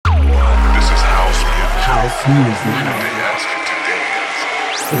Urbana.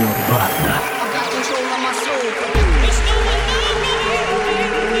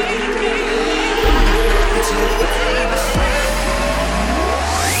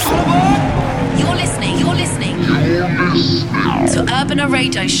 You're listening to Urbana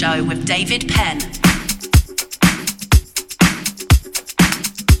Radio Show with David Penn.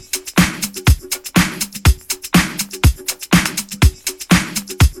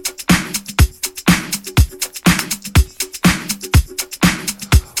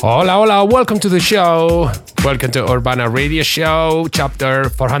 Hola, hola, welcome to the show. Welcome to Urbana Radio Show, chapter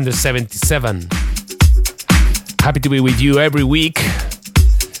 477. Happy to be with you every week.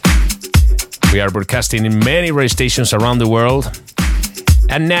 We are broadcasting in many radio stations around the world.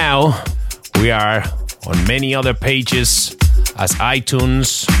 And now we are on many other pages as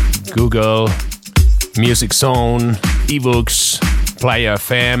iTunes, Google, Music Zone, eBooks, Playa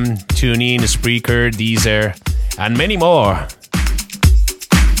FM, TuneIn, Spreaker, Deezer, and many more.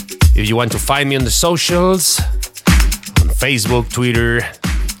 If you want to find me on the socials, on Facebook, Twitter,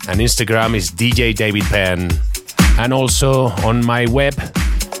 and Instagram is DJ David Penn. And also on my web,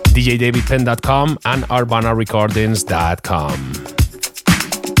 djdavidpenn.com and urbanarecordings.com.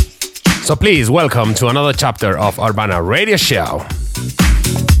 So please, welcome to another chapter of Urbana Radio Show.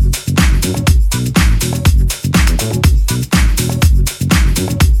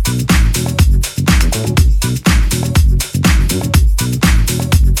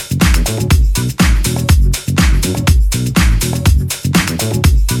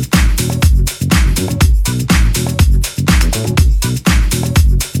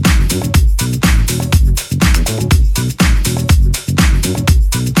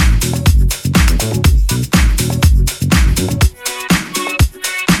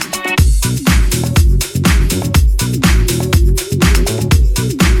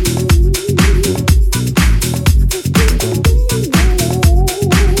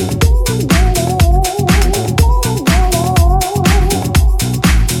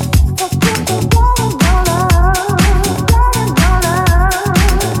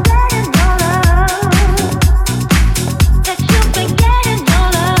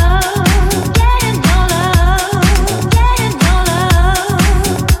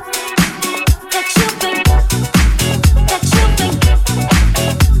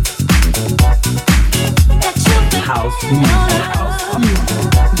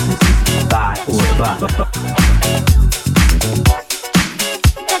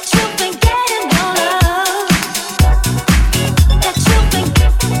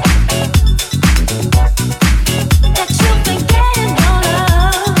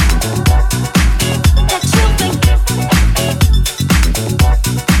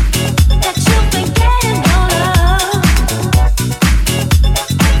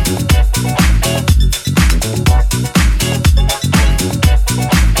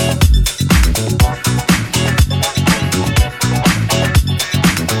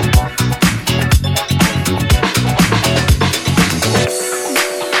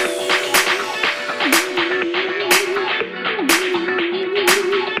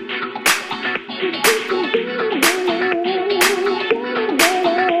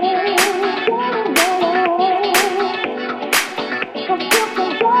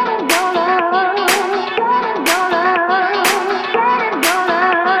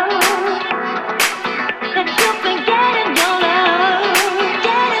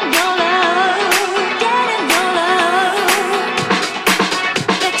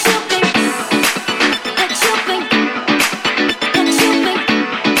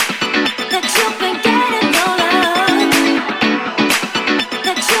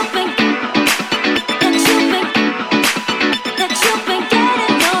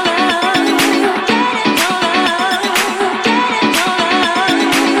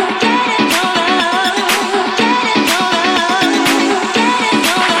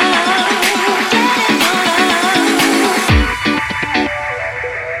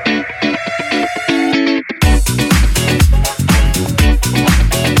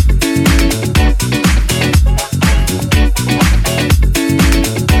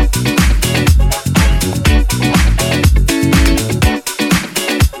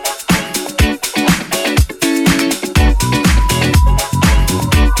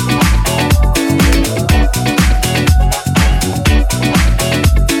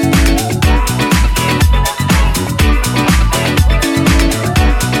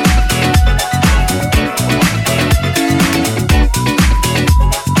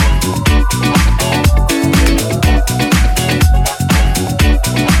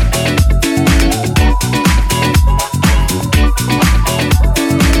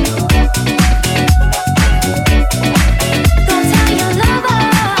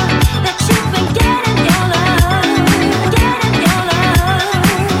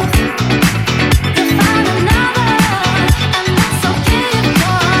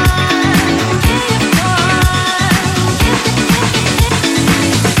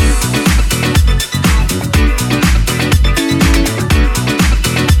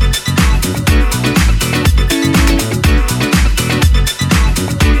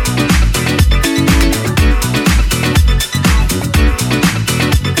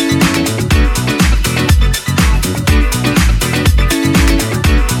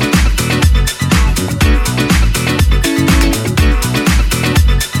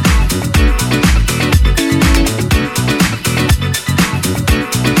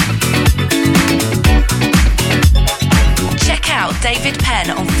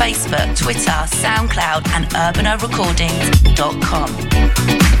 Facebook, Twitter, SoundCloud, and urbanorecordings.com.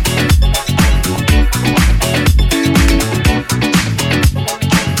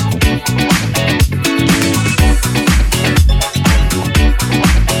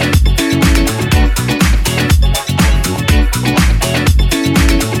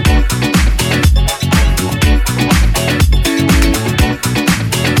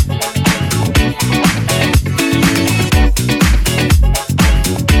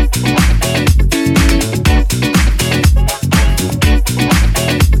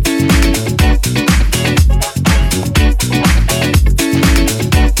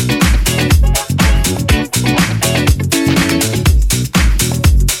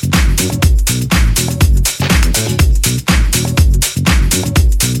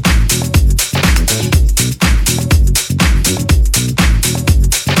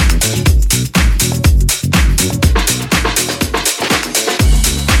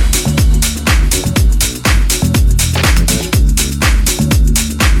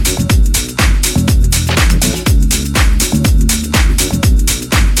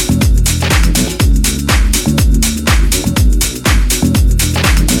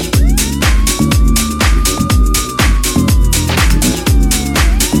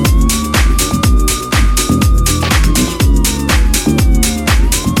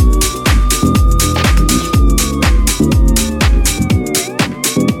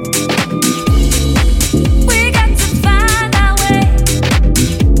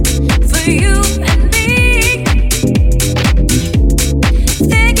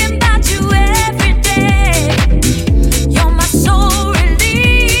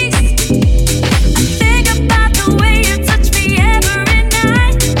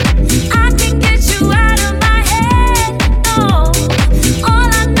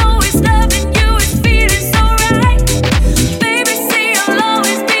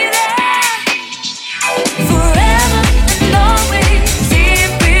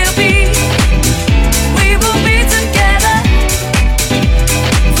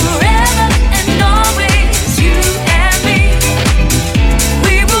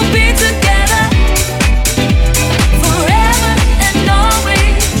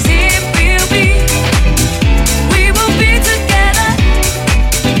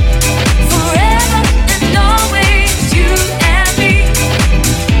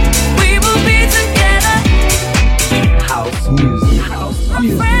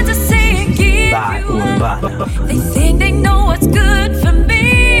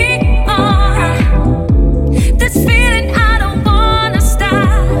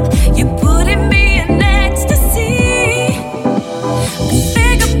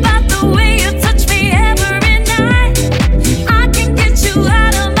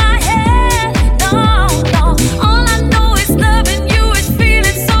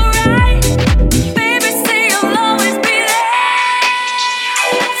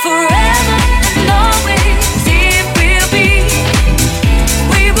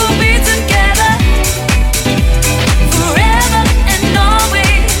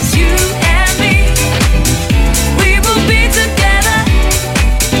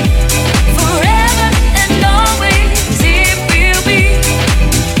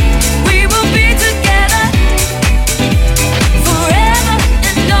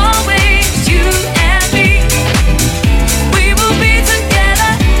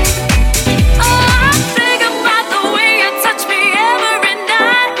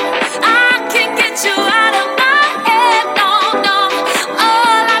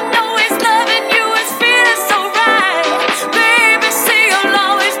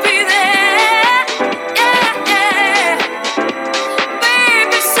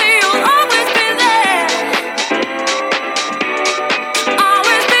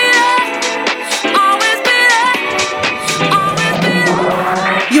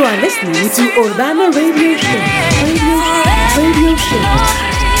 to Urbana Radio Show. Radio Show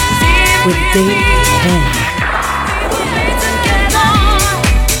with David Penn.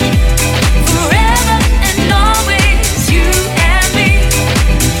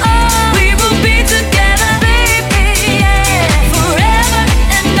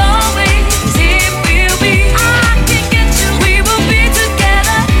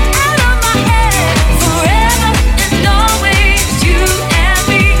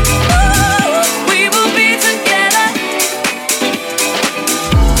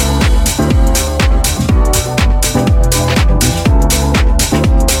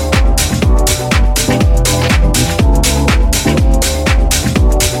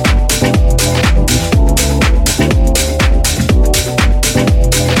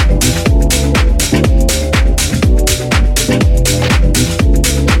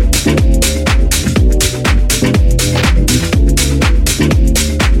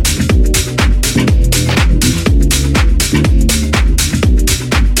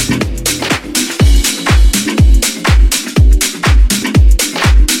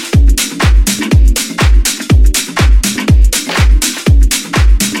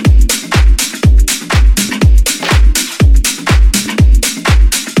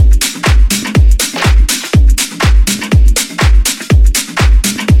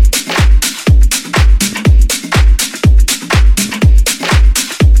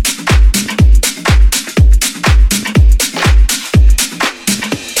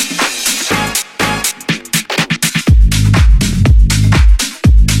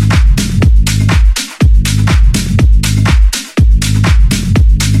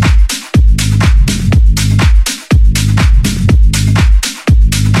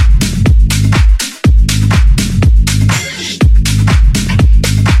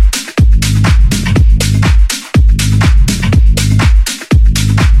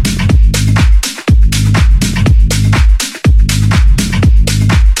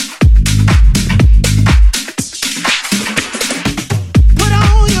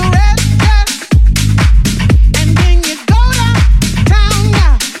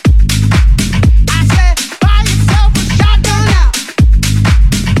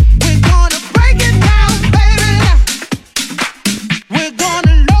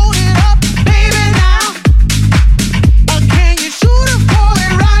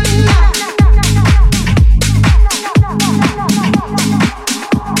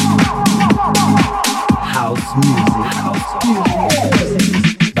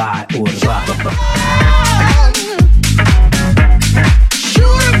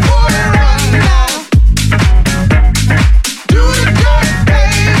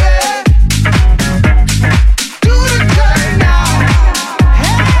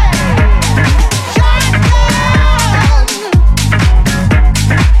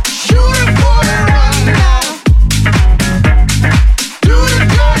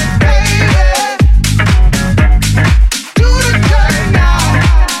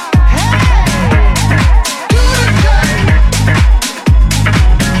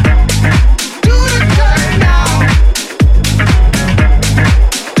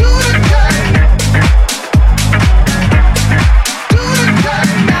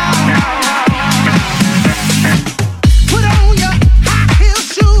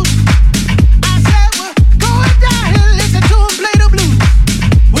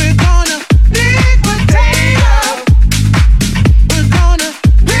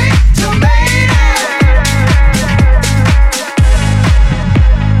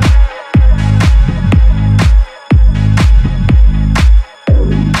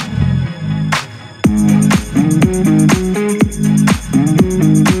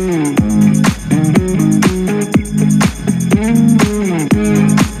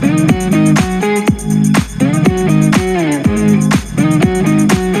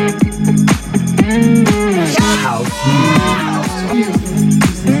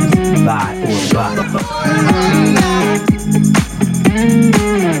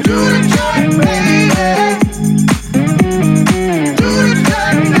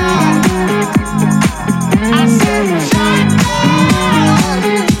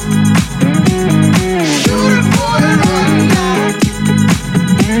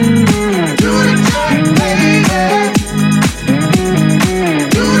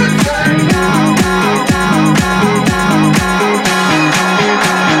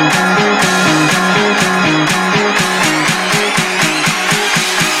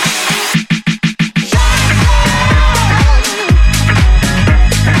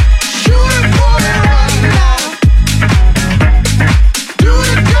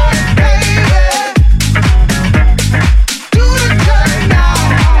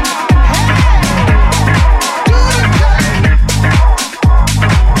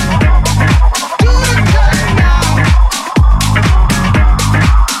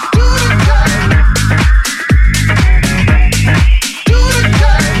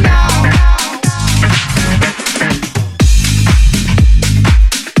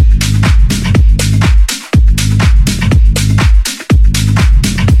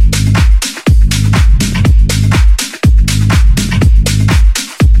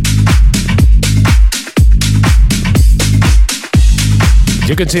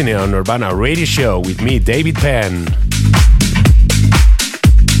 You continue on Urbana Radio Show with me, David Penn.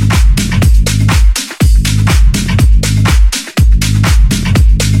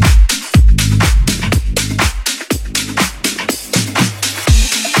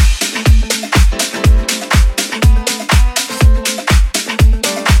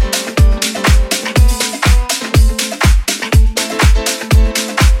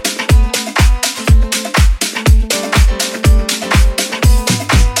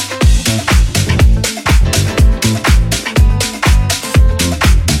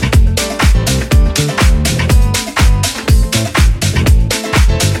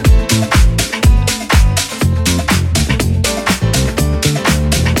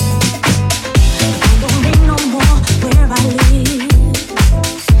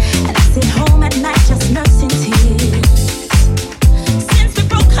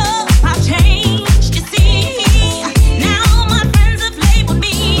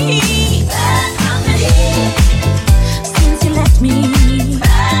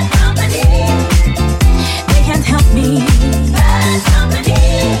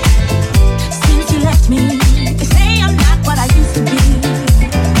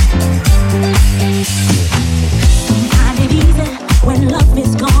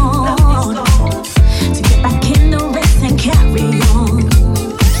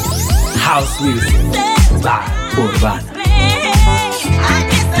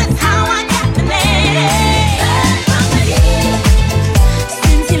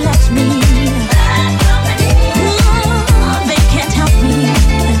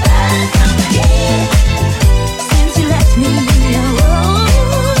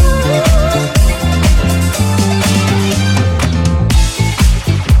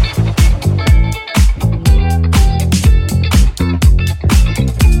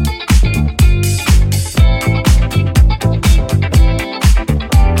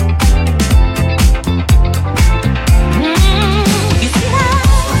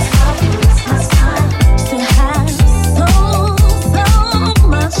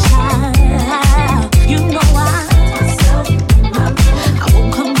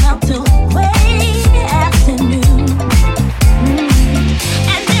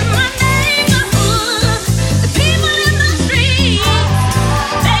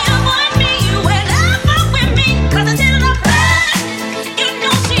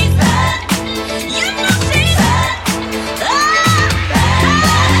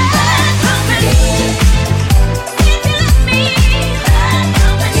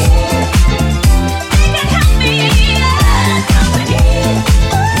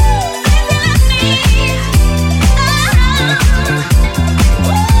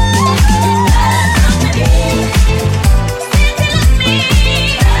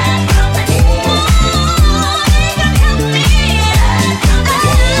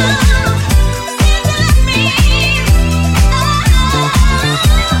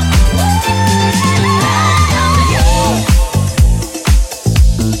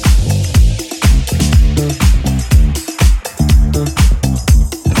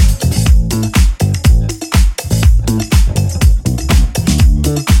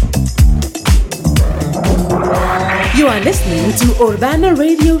 Listening to Urbana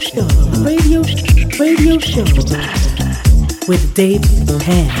Radio Show, Radio Show with Dave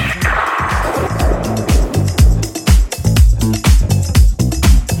Penn.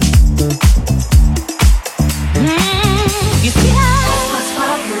 You see how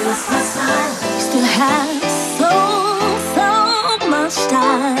have so much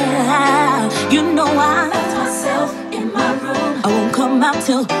time. You know I lock myself in my room. I won't come out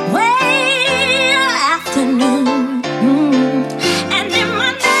till way afternoon. And in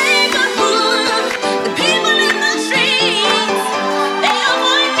my neighborhood, the people in the streets, they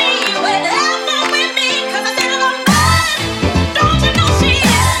avoid me whenever with me, 'cause I said I'm bad. Don't you know she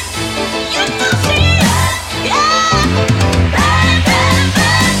is? You know she is. Yeah. Bad, bad,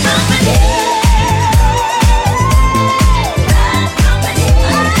 bad company. Bad company.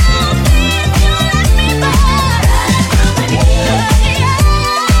 Oh, please, you let me bad. Bad company. Yeah.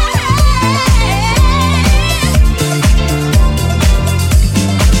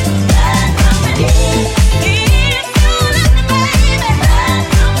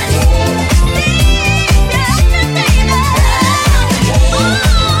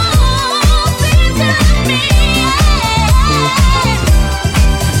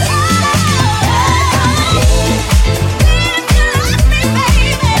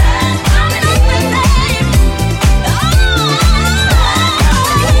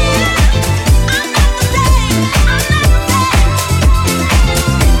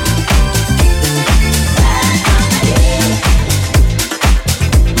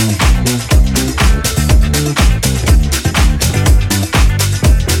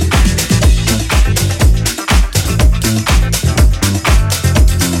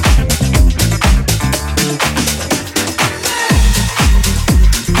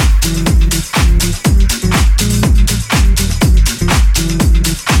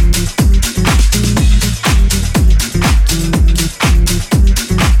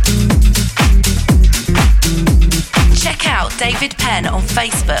 David Penn on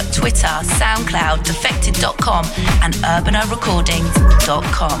Facebook, Twitter, SoundCloud, Defected.com and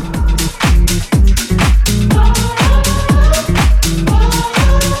urbanorecordings.com.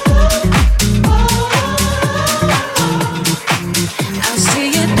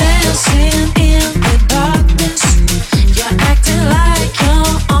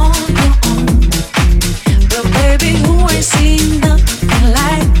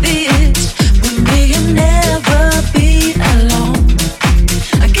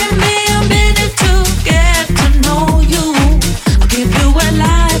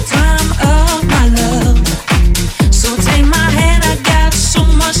 Lifetime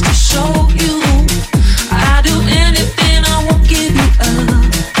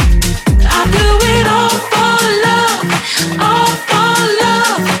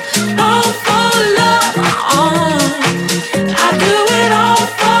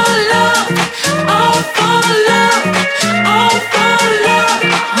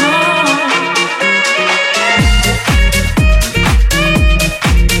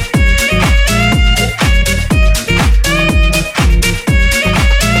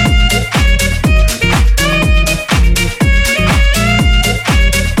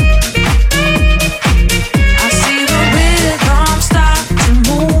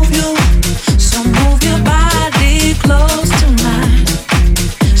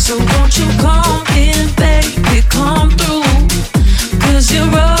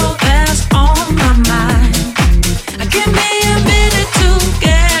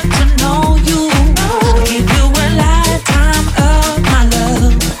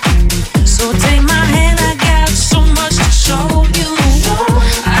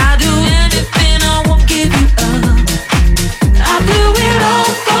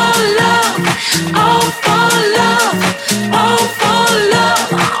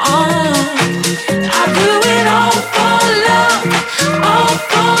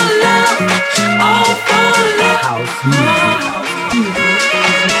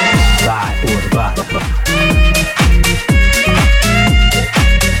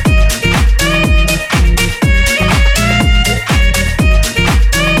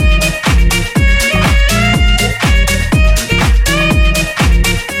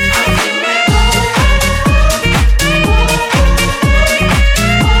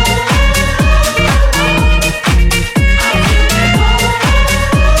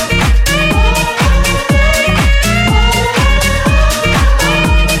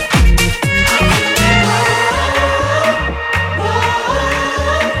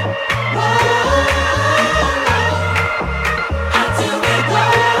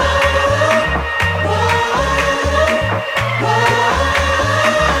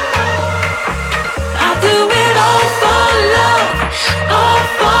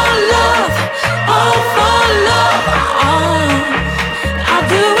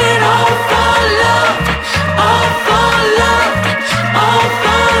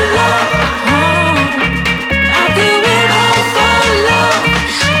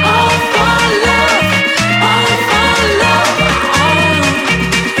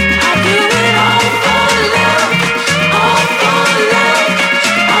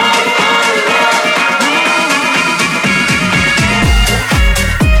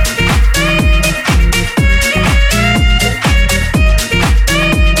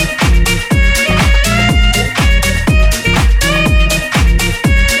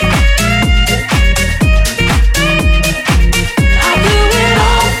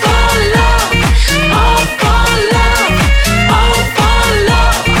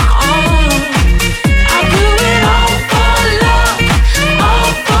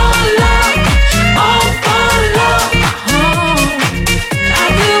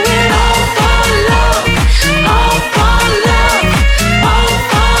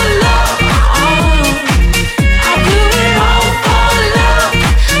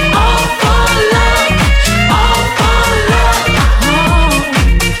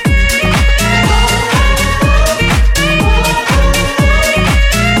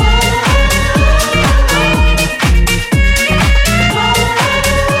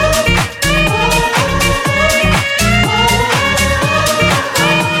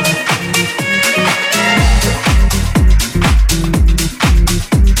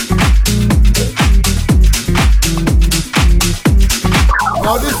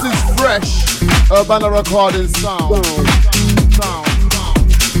Urbana recording sound.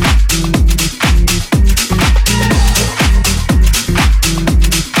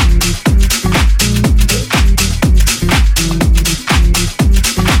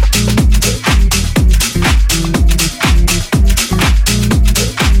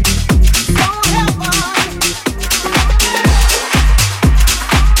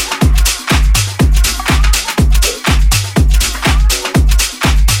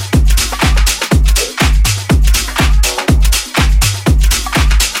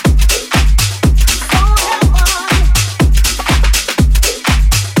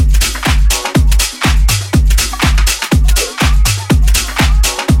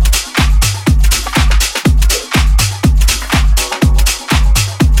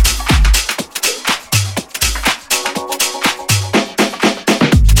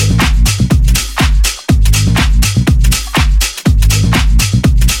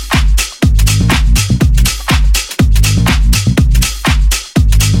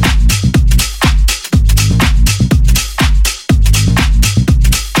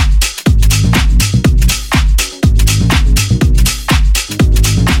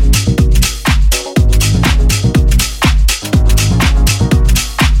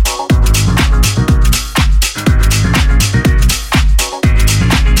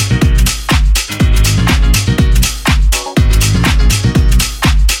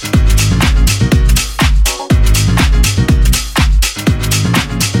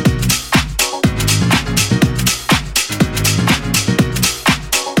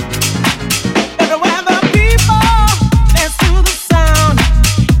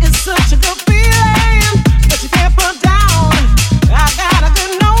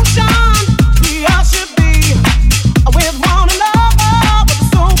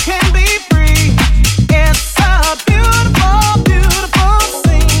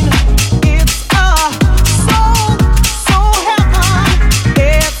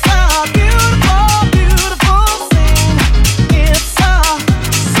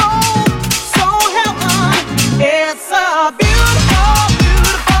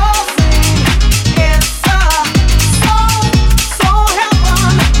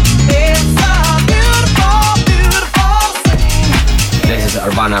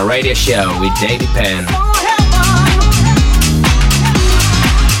 Radio Show with David Penn.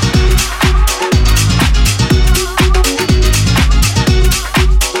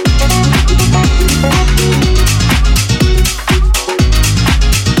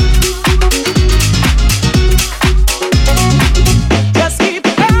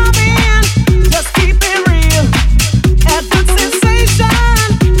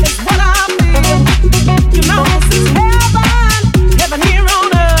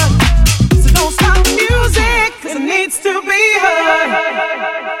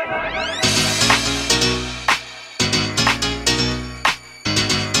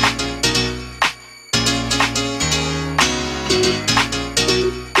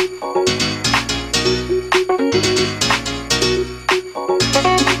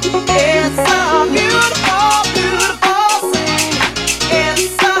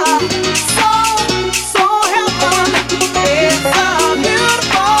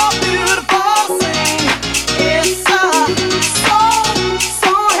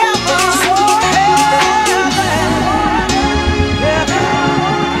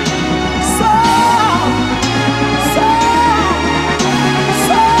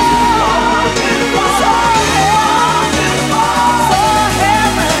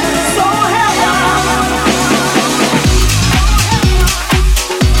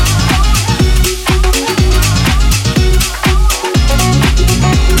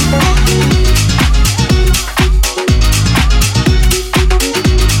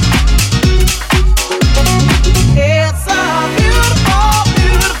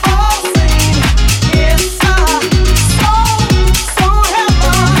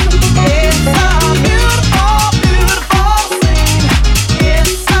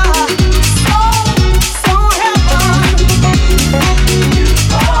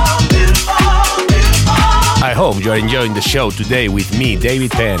 You're enjoying the show today with me,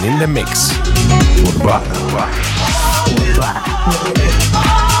 David Penn, in the mix. By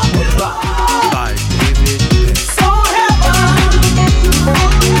David Penn.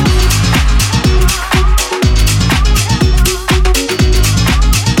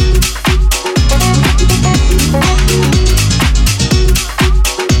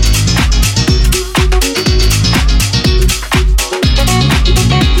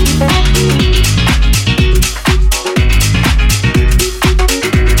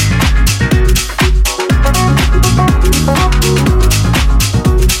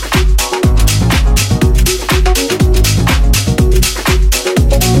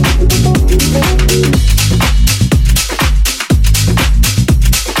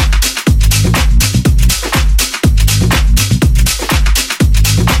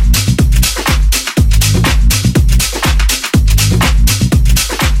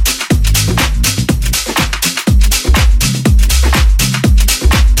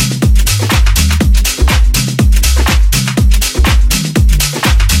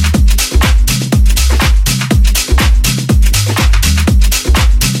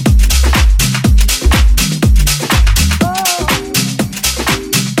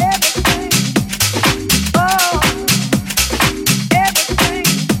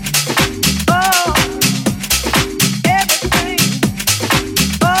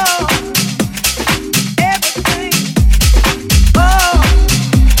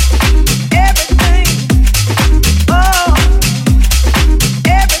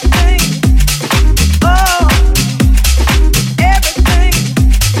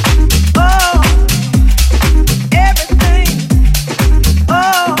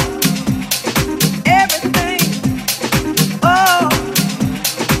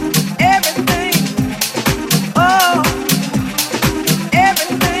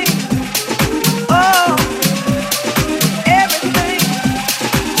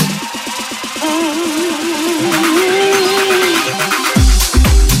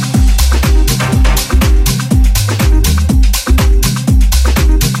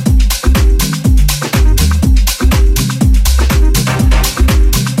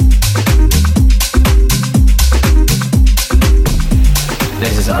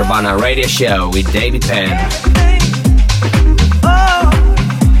 Radio Show with David Penn.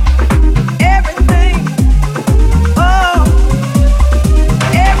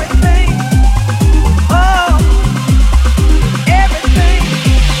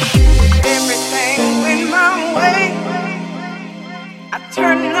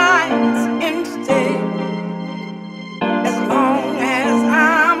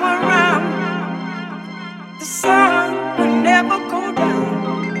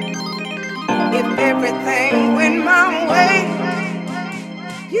 Everything went my way,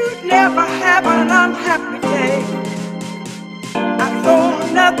 you'd never have an unhappy day. I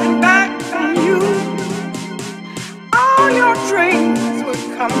hold nothing back from you. All your dreams would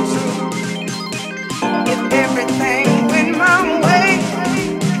come true. If everything went my way,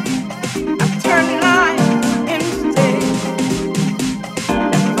 I'd turn night into day.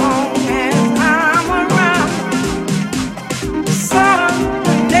 As long as I'm around, the sun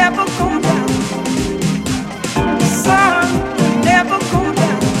will never go down. The sun will never go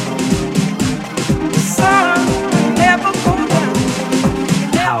down. The sun will never go down.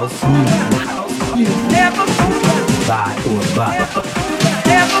 House music. Never go down. By or by.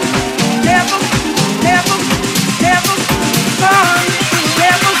 Never, never, never, never. Sun will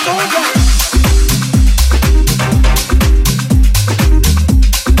never go down.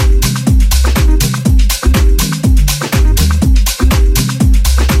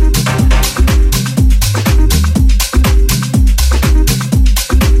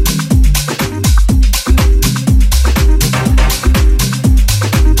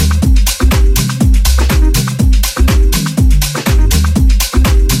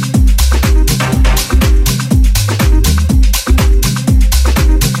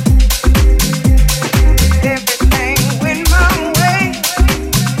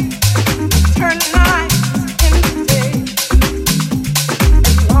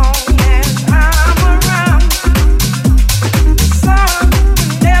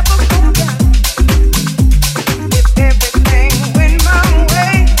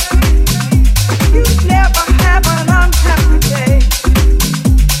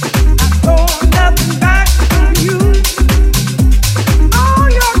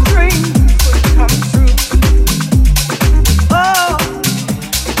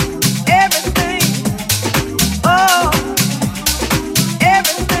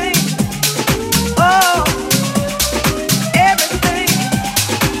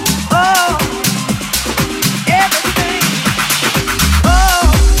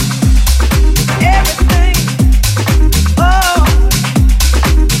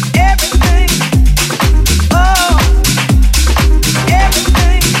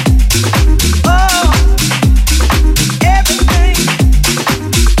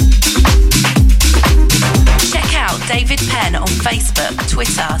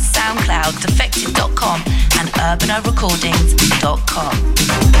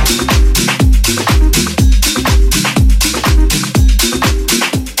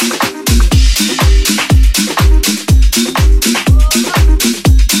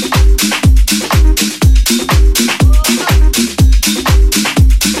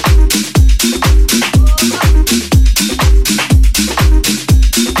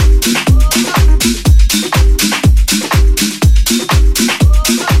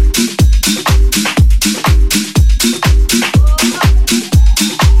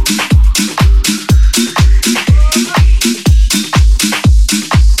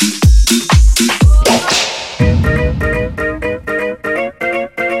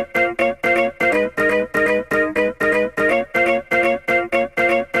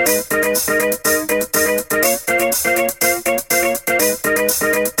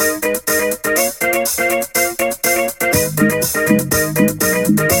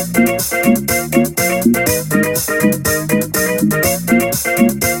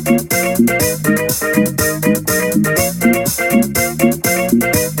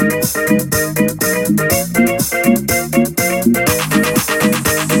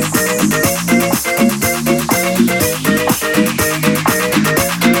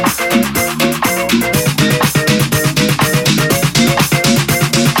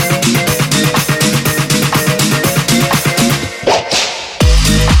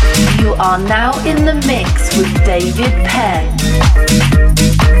 are now in the mix with David Penn.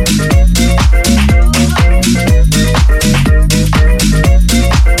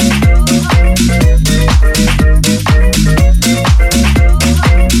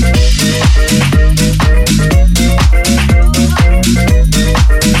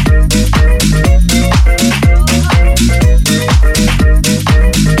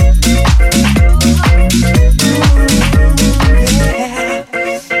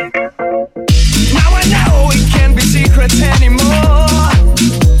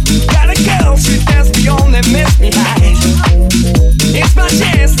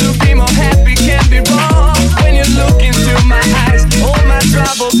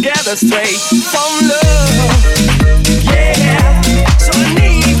 astray from love. Yeah, so I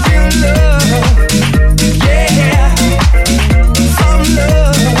need your love. Yeah, from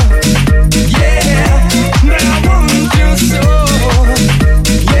love. Yeah, but I want you so.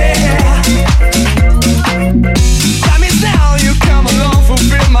 Yeah, time is now. You come along,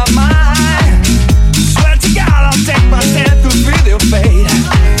 fulfill my mind. Swear to God, I'll take myself to feel your fate.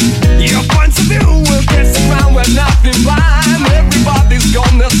 Your points of view will catch the ground where nothing blind. Everybody's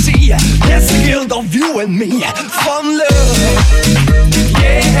gonna see there's a guild of you and me from love.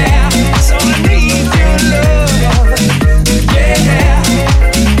 Yeah, so I need your love. Yeah,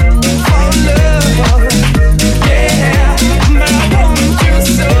 from love. Yeah, but I want you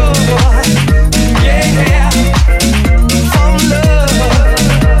so. Yeah, from love.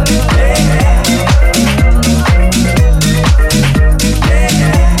 Yeah,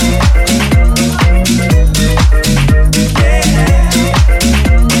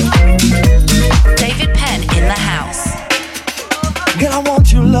 David Penn in the house. Girl, I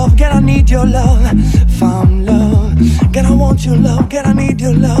want your love, girl, I need your love. Found love. Girl, I want your love, girl, I need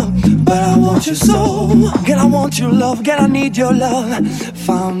your love. But I want you so. Girl, I want your love, girl, I need your love.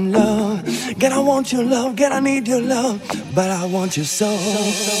 Found love. Girl, I want your love, girl, I need your love. But I want you so.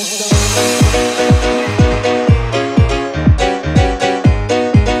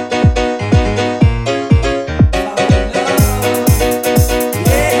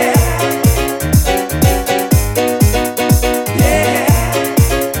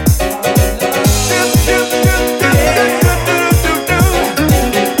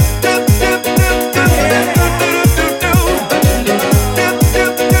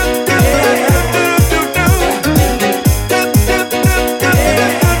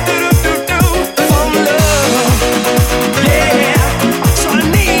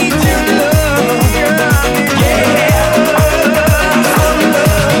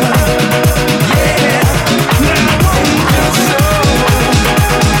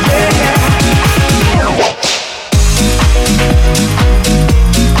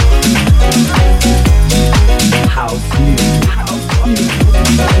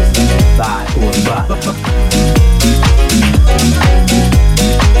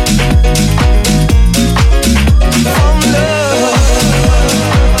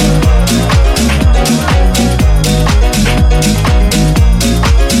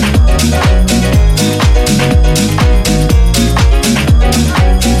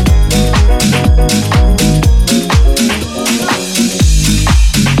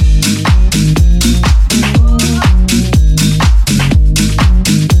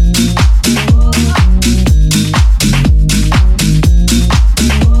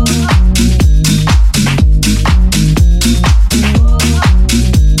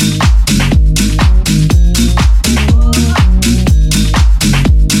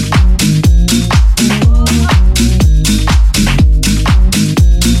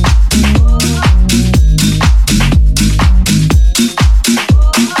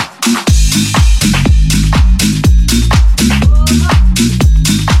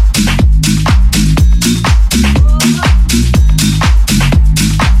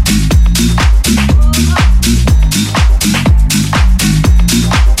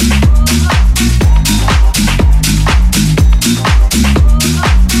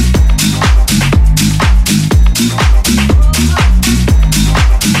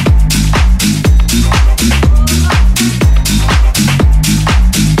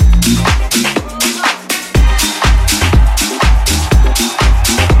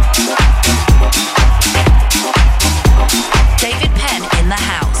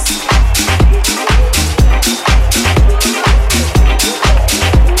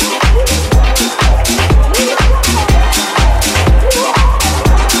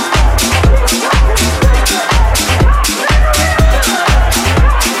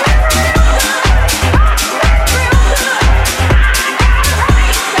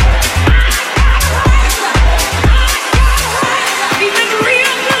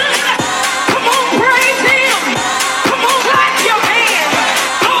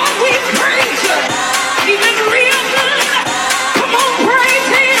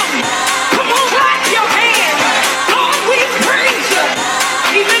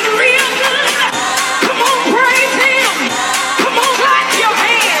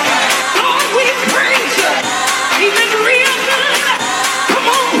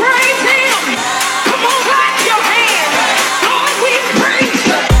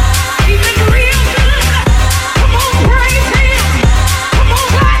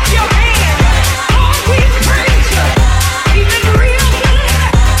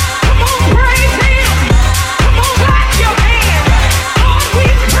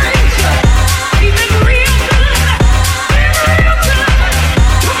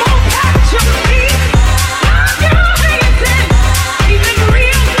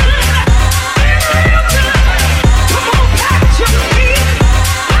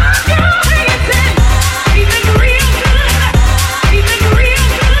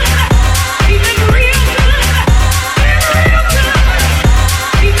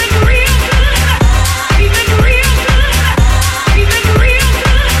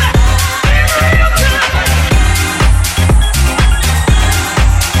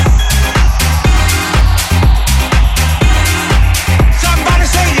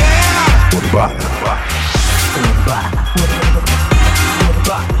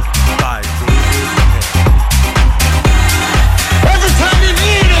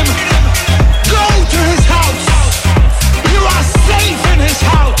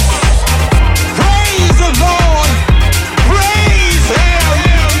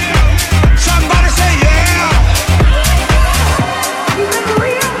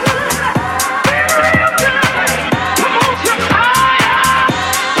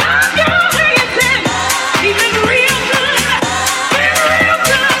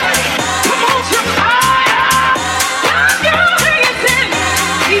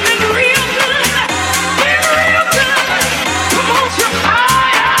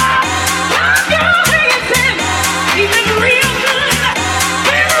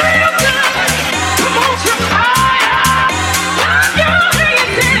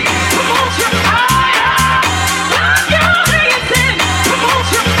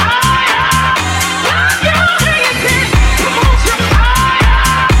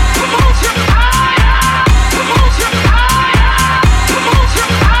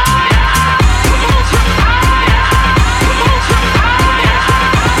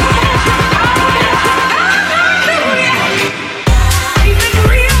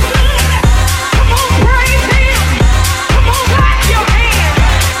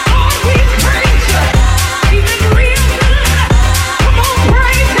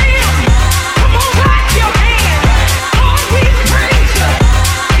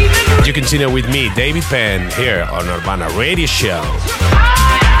 continue with me, David Penn, here on Urbana Radio Show.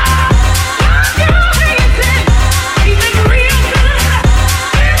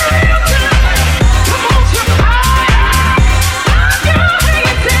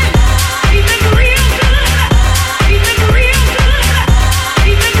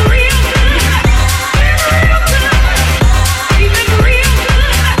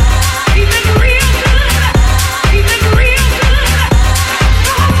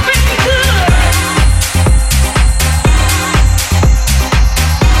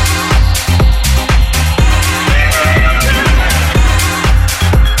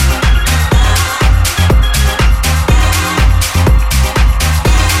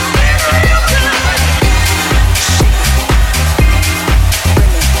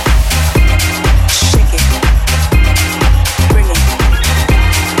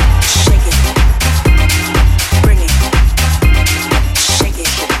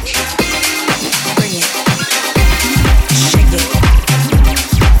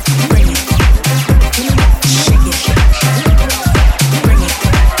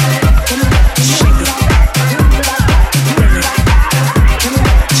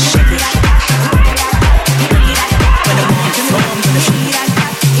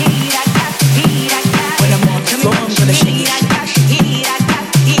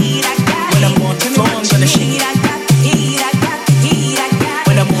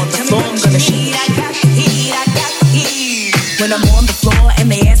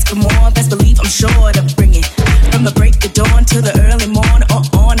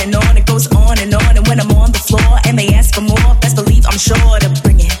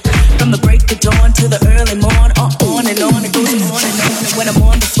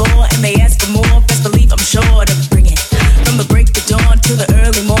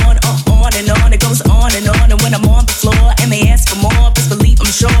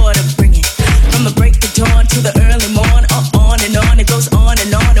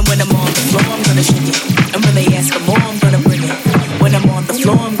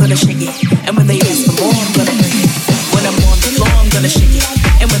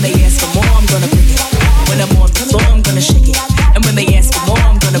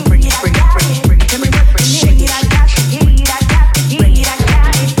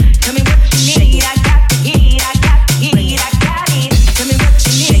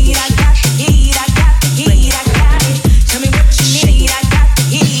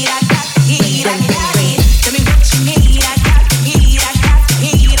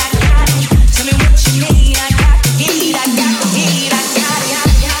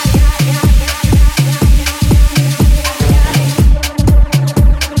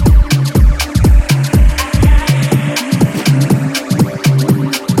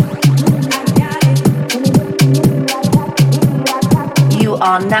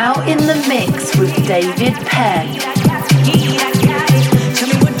 David Penn.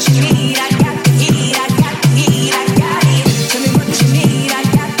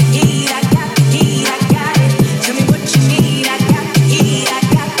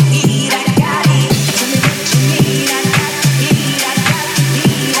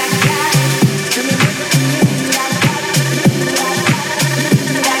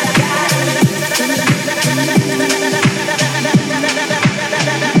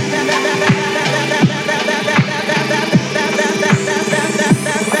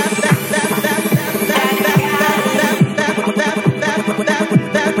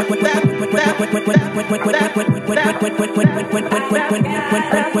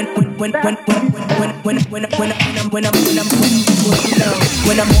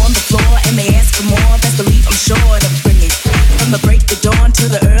 When I'm on the floor and they ask for more, best believe I'm sure to bring it. From the break of dawn to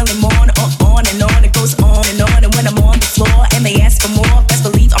the early morn, on and on, it goes on and on. And when I'm on the floor and they ask for more, best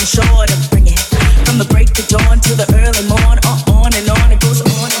believe I'm sure to bring it. From the break of dawn to the early morn, on and on, it goes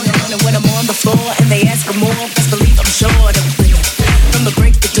on and on. And when I'm on the floor and they ask for more, best believe I'm sure to bring it. From the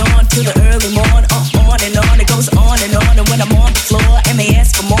break of dawn to the early morn, on and on, it goes on and on. And when I'm on the floor and they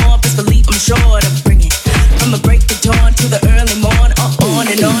ask for more, best believe I'm sure to bring it. From the break of dawn to the early morn, on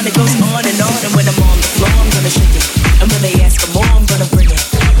and on, it goes on and on. And when I'm on the floor, I'm gonna shake it. And when they ask for more, I'm gonna bring it.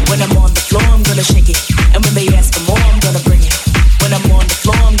 When I'm on the floor, I'm gonna shake it. And when they ask for more, I'm gonna bring it. When I'm on the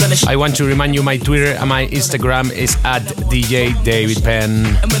floor, I'm gonna shake it. I want to remind you, my Twitter and my Instagram is at DJ David Penn.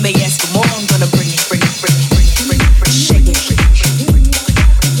 And when they ask for more, I'm gonna bring it, bring it, bring it, bring it, bring it, bring it, shake it. Bring it, shake it.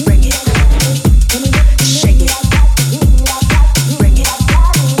 Bring it, shake it. Bring it, shake it.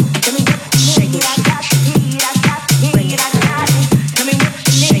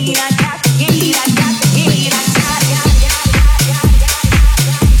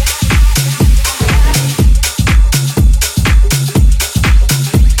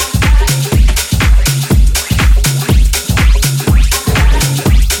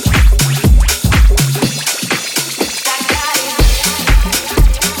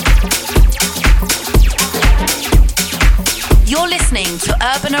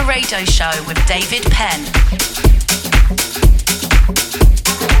 Urban Radio Show with David Penn.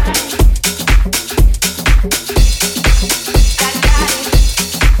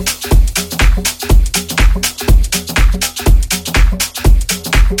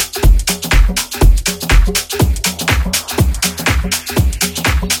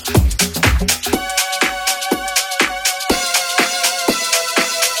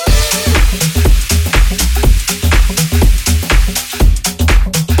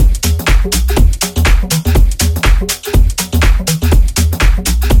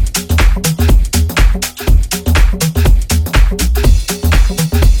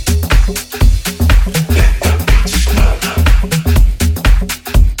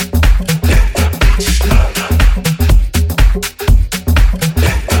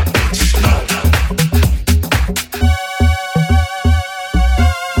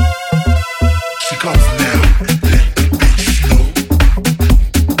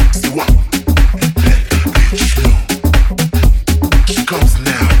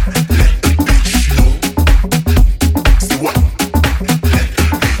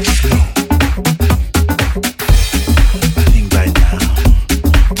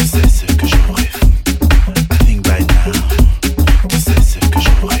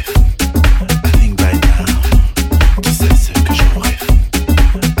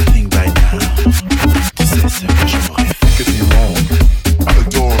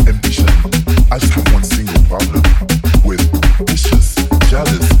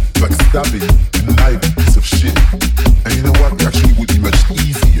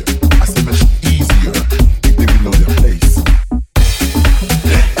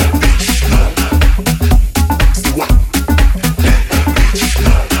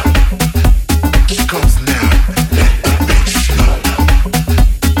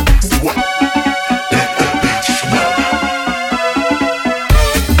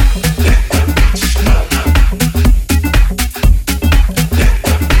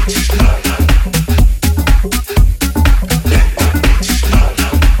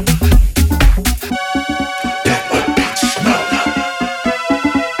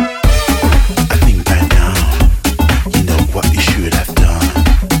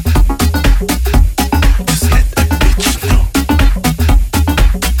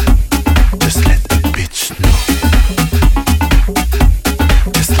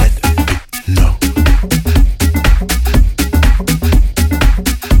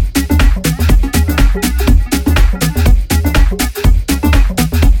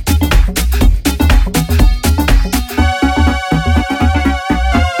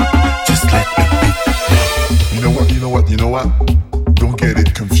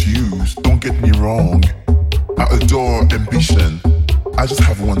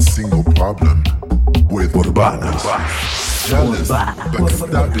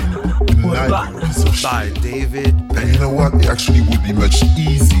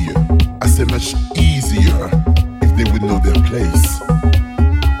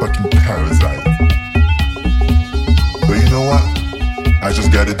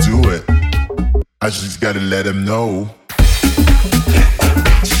 Let him know.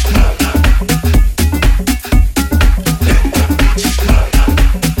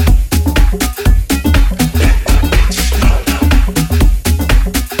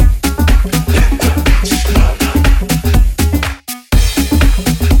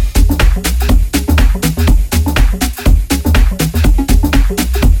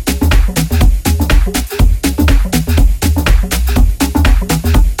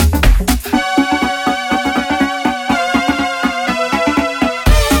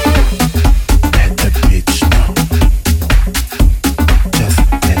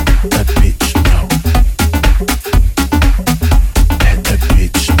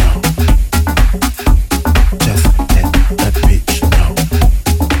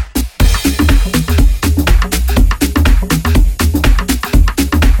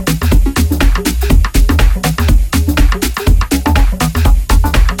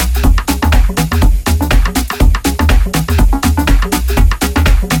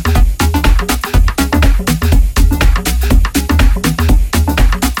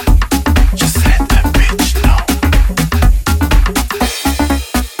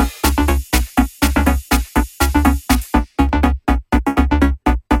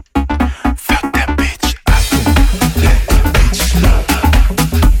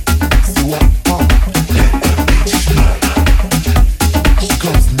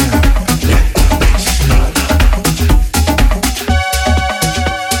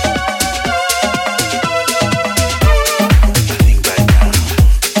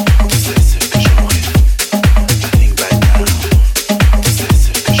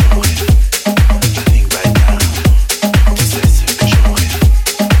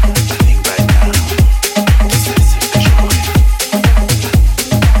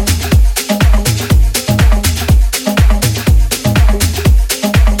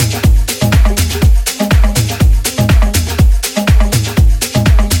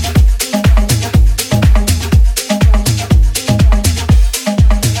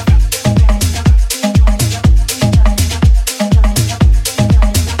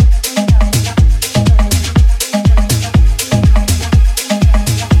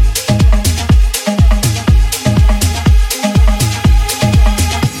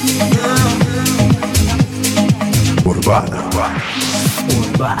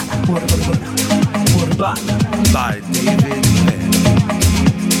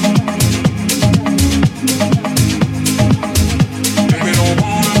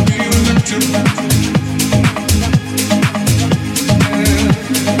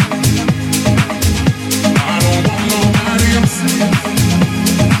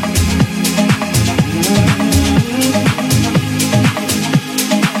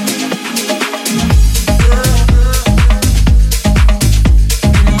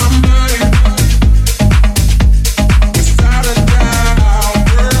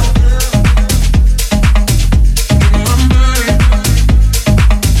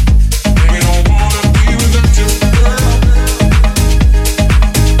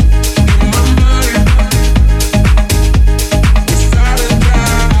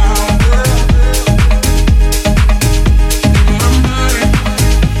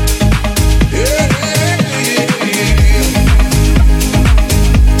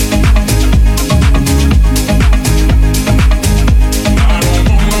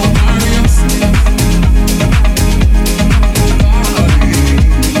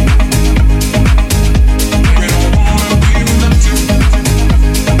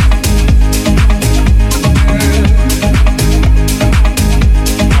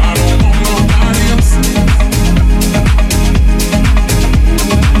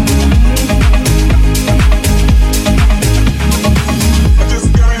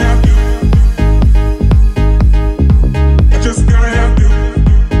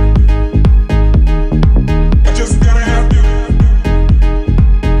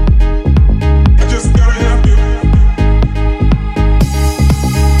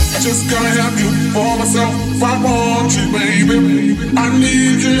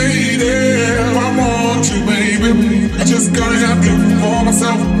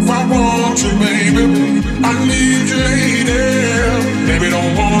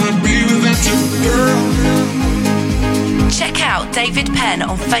 David Penn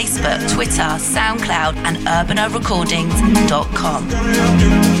on Facebook, Twitter, SoundCloud and urbanorecordings.com.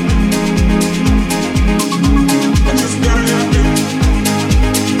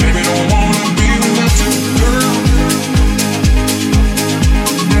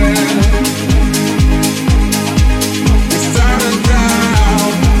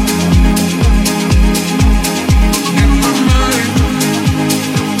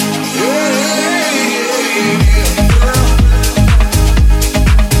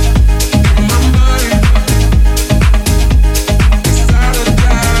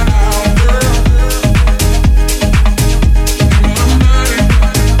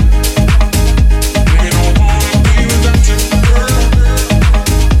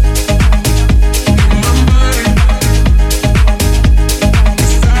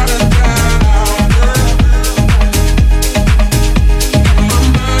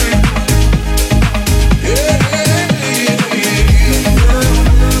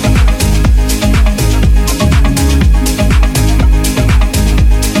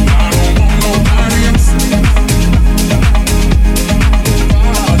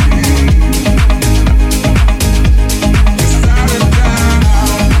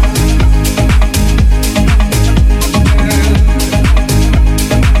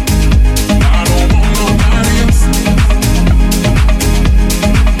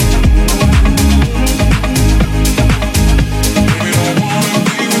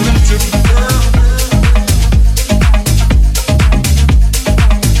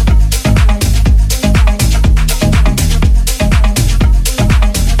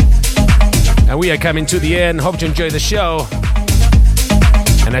 We are coming to the end. Hope you enjoy the show.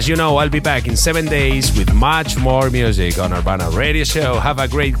 And as you know, I'll be back in 7 days with much more music on Urbana Radio Show. Have a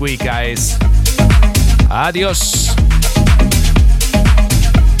great week, guys. Adios.